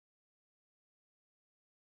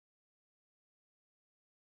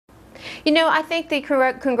You know, I think the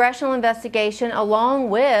congressional investigation, along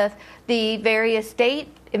with the various state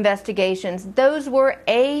investigations, those were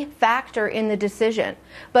a factor in the decision.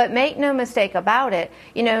 But make no mistake about it,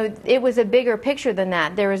 you know, it was a bigger picture than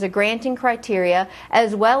that. There was a granting criteria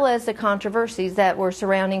as well as the controversies that were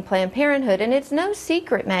surrounding Planned Parenthood. And it's no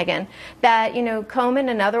secret, Megan, that, you know, Komen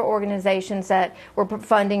and other organizations that were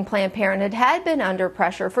funding Planned Parenthood had been under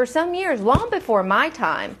pressure for some years, long before my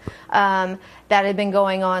time. That had been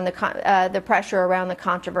going on, the pressure around the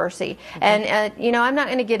controversy. And, you know, I'm not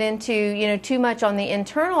going to get into, you know, too much on the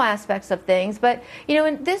internal aspects of things, but, you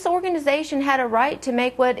know, this organization had a right to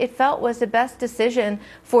make what it felt was the best decision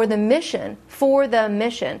for the mission,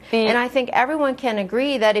 And I think everyone can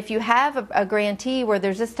agree that if you have a grantee where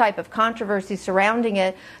there's this type of controversy surrounding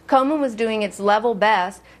it, Komen was doing its level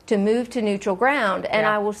best to move to neutral ground. And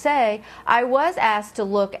I will say, I was asked to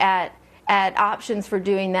look at options for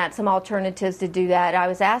doing that, some alternatives to do that. I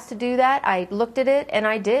was asked to do that. I looked at it, and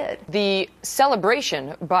I did. The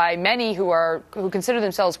celebration by many who consider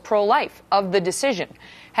themselves pro-life of the decision.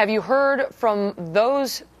 Have you heard from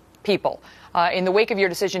those people in the wake of your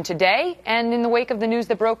decision today and in the wake of the news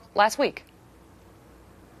that broke last week?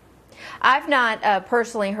 I've not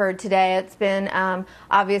personally heard today. It's been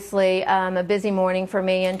obviously a busy morning for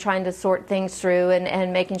me and trying to sort things through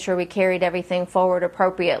and making sure we carried everything forward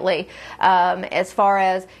appropriately. As far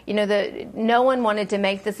as, you know, no one wanted to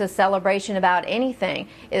make this a celebration about anything.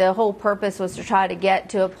 The whole purpose was to try to get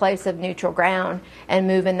to a place of neutral ground and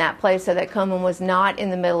move in that place so that Komen was not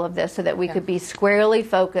in the middle of this, so that we could be squarely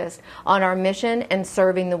focused on our mission and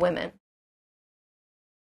serving the women.